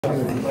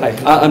Hi,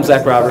 I'm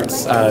Zach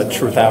Roberts,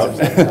 Truth Out.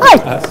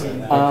 Hi.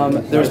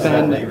 There's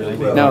been,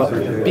 now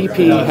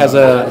BP has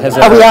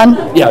a... Are we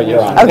on? Yeah, you're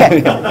on. Okay.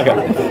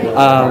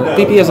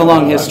 Okay. BP has a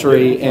long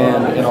history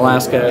in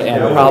Alaska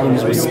and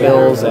problems with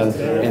spills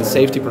and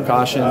safety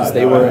precautions.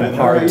 They were in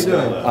part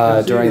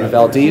during the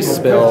Valdez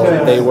spill.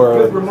 They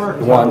were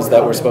the ones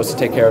that were supposed to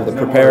take care of the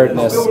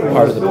preparedness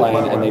part of the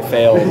plan, and they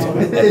failed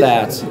at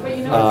that.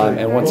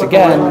 And once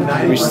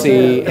again, we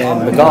see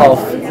in the Gulf,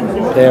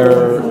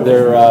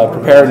 their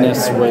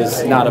preparedness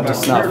was not up to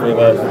snuff. We have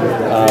a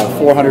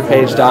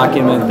 400-page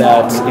document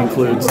that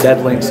includes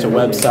dead links to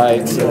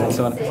websites and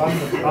so on.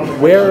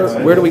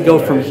 Where do we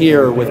go from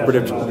here with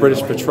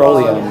British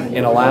Petroleum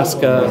in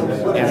Alaska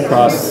and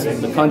across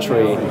the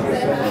country?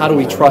 How do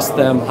we trust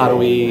them? How do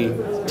we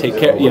take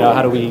care?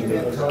 How do we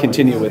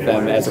continue with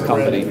them as a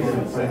company?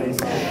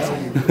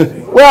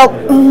 Well,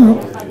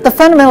 the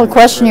fundamental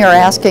question you're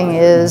asking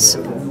is,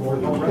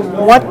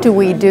 what do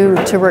we do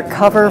to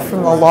recover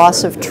from the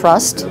loss of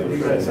trust?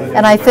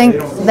 And I think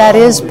that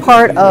is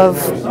part of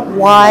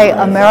why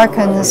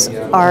Americans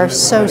are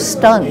so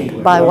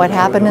stunned by what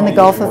happened in the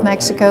Gulf of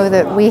Mexico,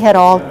 that we had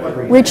all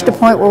reached a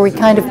point where we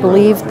kind of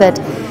believed that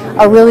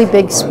a really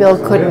big spill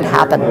couldn't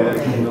happen,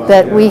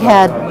 that we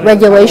had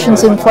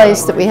regulations in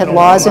place, that we had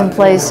laws in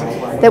place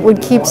that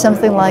would keep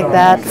something like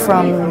that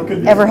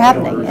from ever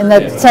happening, and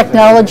that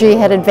technology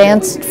had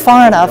advanced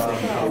far enough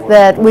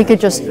that we could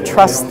just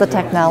trust the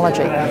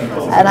technology.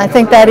 And I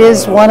think that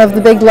is one of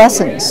the big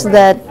lessons,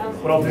 that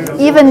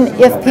even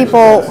if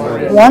people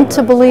want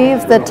to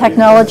believe that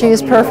technology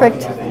is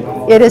perfect,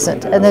 it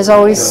isn't, and there's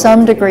always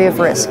some degree of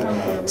risk.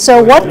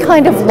 So what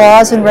kind of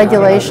laws and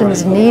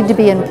regulations need to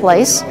be in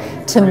place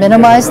to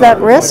minimize that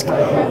risk?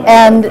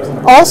 And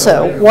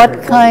also,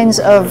 what kinds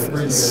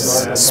of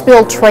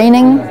spill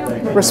training,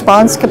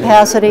 response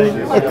capacity,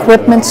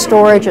 equipment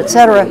storage,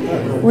 etc.,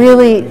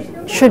 really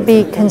should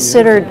be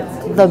considered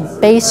the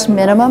base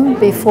minimum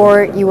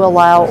before you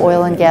allow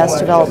oil and gas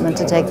development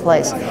to take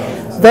place.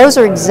 Those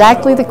are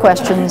exactly the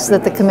questions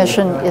that the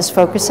Commission is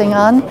focusing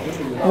on,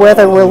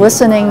 whether we're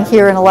listening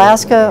here in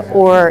Alaska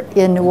or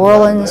in New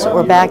Orleans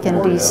or back in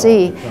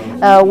DC.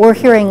 We're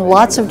hearing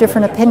lots of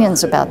different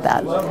opinions about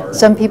that.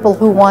 Some people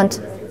who want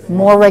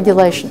more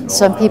regulations,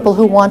 some people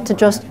who want to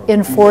just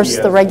enforce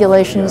the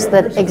regulations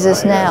that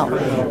exist now,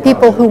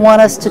 people who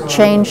want us to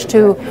change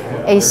to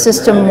a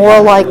system more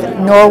like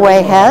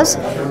Norway has,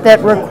 that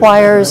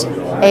requires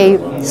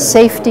a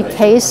safety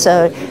case,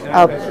 a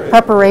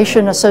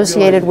preparation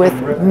associated with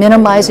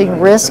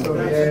minimizing risk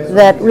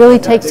that really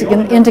takes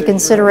into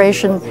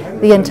consideration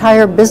the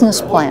entire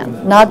business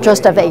plan, not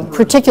just of a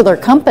particular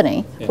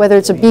company, whether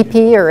it's a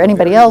BP or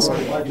anybody else,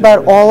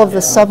 but all of the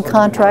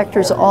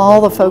subcontractors,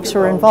 all the folks who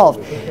are involved.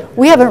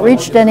 We haven't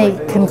reached any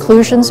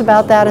conclusions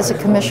about that as a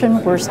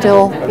commission. We're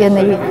still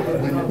in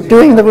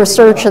doing the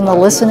research and the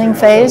listening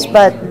phase,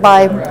 but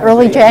by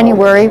early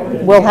January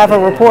we'll have a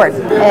report,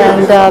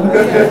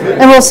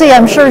 and we'll see.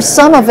 I'm sure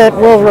some of it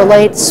will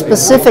relate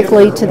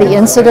specifically to the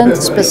incident,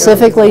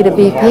 specifically to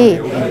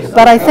BP,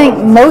 but I think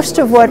most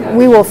of what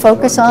we will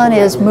focus on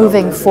is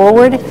moving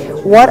forward.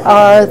 What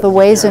are the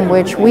ways in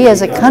which we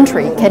as a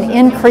country can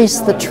increase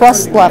the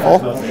trust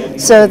level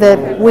so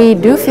that we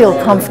do feel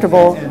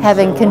comfortable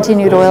having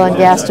continued oil and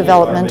gas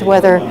development,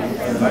 whether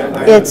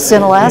it's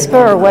in Alaska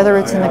or whether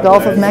it's in the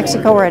Gulf of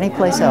Mexico or any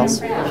place else.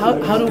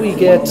 How do we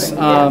get,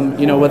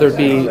 whether it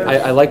be,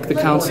 I like the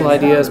council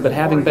ideas, but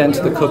having been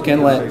to the Cook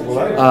Inlet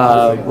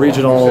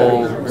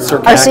Regional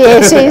Circuit,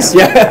 RCACs?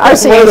 Yeah,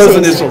 RCACs. One of those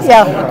initials.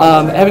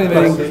 Yeah. Having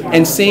been,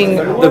 and seeing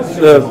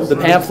the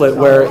pamphlet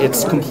where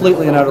it's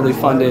completely and utterly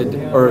funded,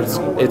 or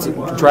it's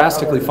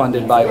drastically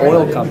funded by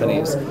oil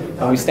companies.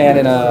 And we stand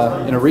in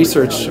a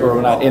research, or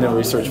we're not in a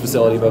research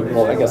facility, but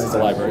well, I guess it's a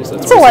library, so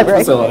it's a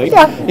library facility.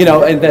 Yeah.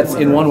 And that's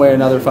in one way or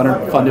another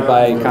funded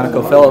by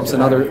ConocoPhillips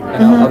and other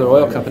other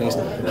oil companies.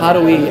 How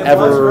do we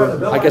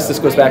ever? I guess this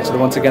goes back to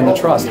once again the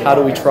trust. How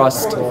do we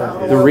trust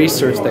the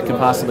research that can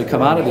possibly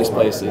come out of these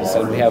places?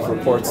 And we have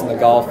reports in the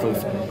Gulf of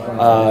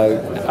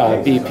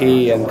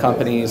BP and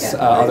companies,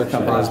 other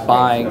companies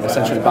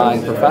essentially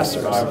buying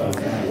professors.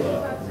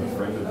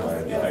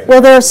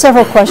 Well, there are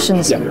several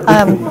questions.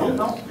 Yeah.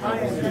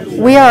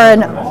 We are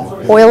an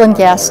oil and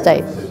gas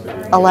state.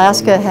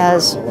 Alaska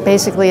has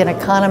basically an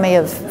economy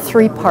of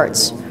three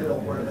parts.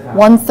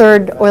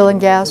 1/3 oil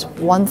and gas,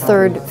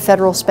 1/3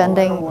 federal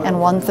spending, and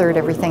 1/3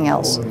 everything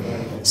else.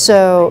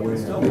 So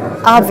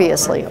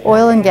obviously,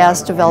 oil and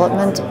gas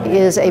development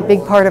is a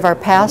big part of our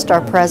past,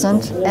 our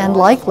present, and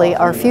likely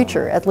our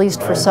future, at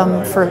least for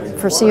some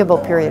foreseeable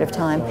period of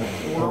time.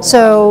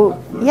 So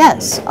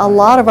yes, a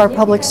lot of our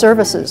public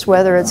services,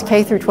 whether it's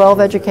K through 12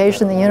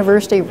 education, the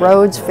university,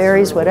 roads,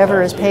 ferries,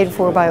 whatever, is paid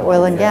for by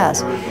oil and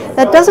gas.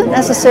 That doesn't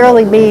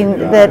necessarily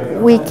mean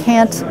that we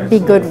can't be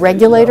good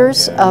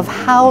regulators of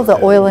how the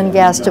oil and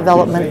gas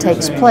development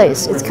takes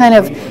place.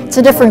 It's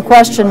a different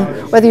question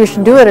whether you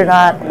should do it or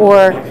not,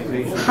 or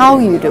how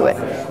you do it.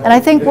 And I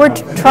think we're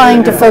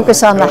trying to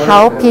focus on the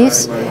how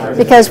piece,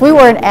 because we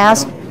weren't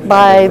asked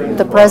by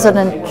the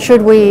president,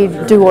 should we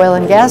do oil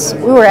and gas?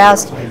 We were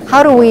asked,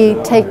 how do we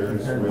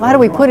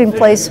put in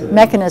place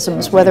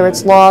mechanisms, whether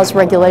it's laws,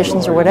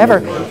 regulations, or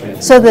whatever,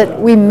 so that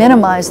we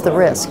minimize the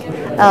risk?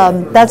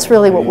 That's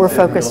really what we're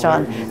focused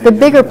on. The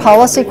bigger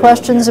policy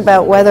questions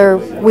about whether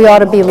we ought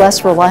to be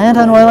less reliant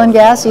on oil and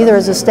gas, either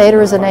as a state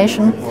or as a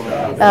nation,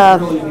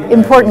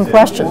 important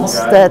questions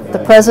that the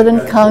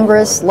President,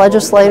 Congress,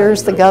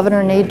 legislators, the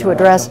governor need to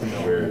address.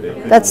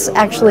 That's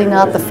actually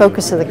not the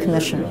focus of the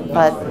commission,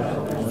 but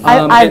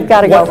I've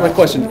got to go. One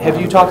question. Have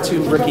you talked to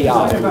Ricky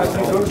Ott?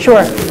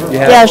 Sure.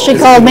 Yeah, she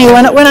called me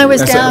when I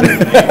was down.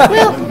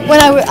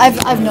 Well,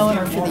 I've known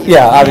her for the years.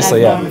 Yeah,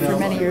 obviously, I've known her for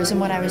many years, and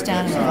when I was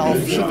down in the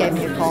Gulf, she gave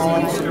me a call,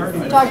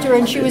 and I talked to her,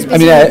 and she was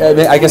busy.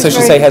 I guess I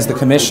should say, has the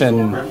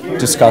commission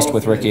discussed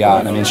with Ricky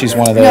Ott? I mean, she's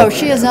one of the... No,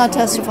 she has not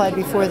testified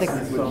before the...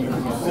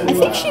 I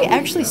think she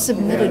actually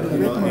submitted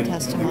written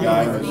testimony.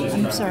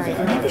 I'm sorry,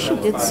 maybe she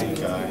did.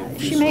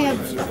 She may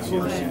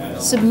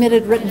have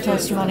submitted written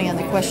testimony on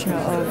the question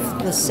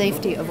of the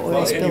safety of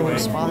oil spill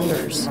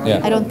responders. Yeah.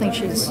 I don't think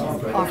she's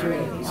offered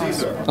anything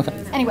else.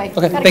 Okay. Anyway.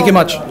 Okay. Thank you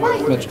much.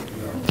 Bye. Mitch.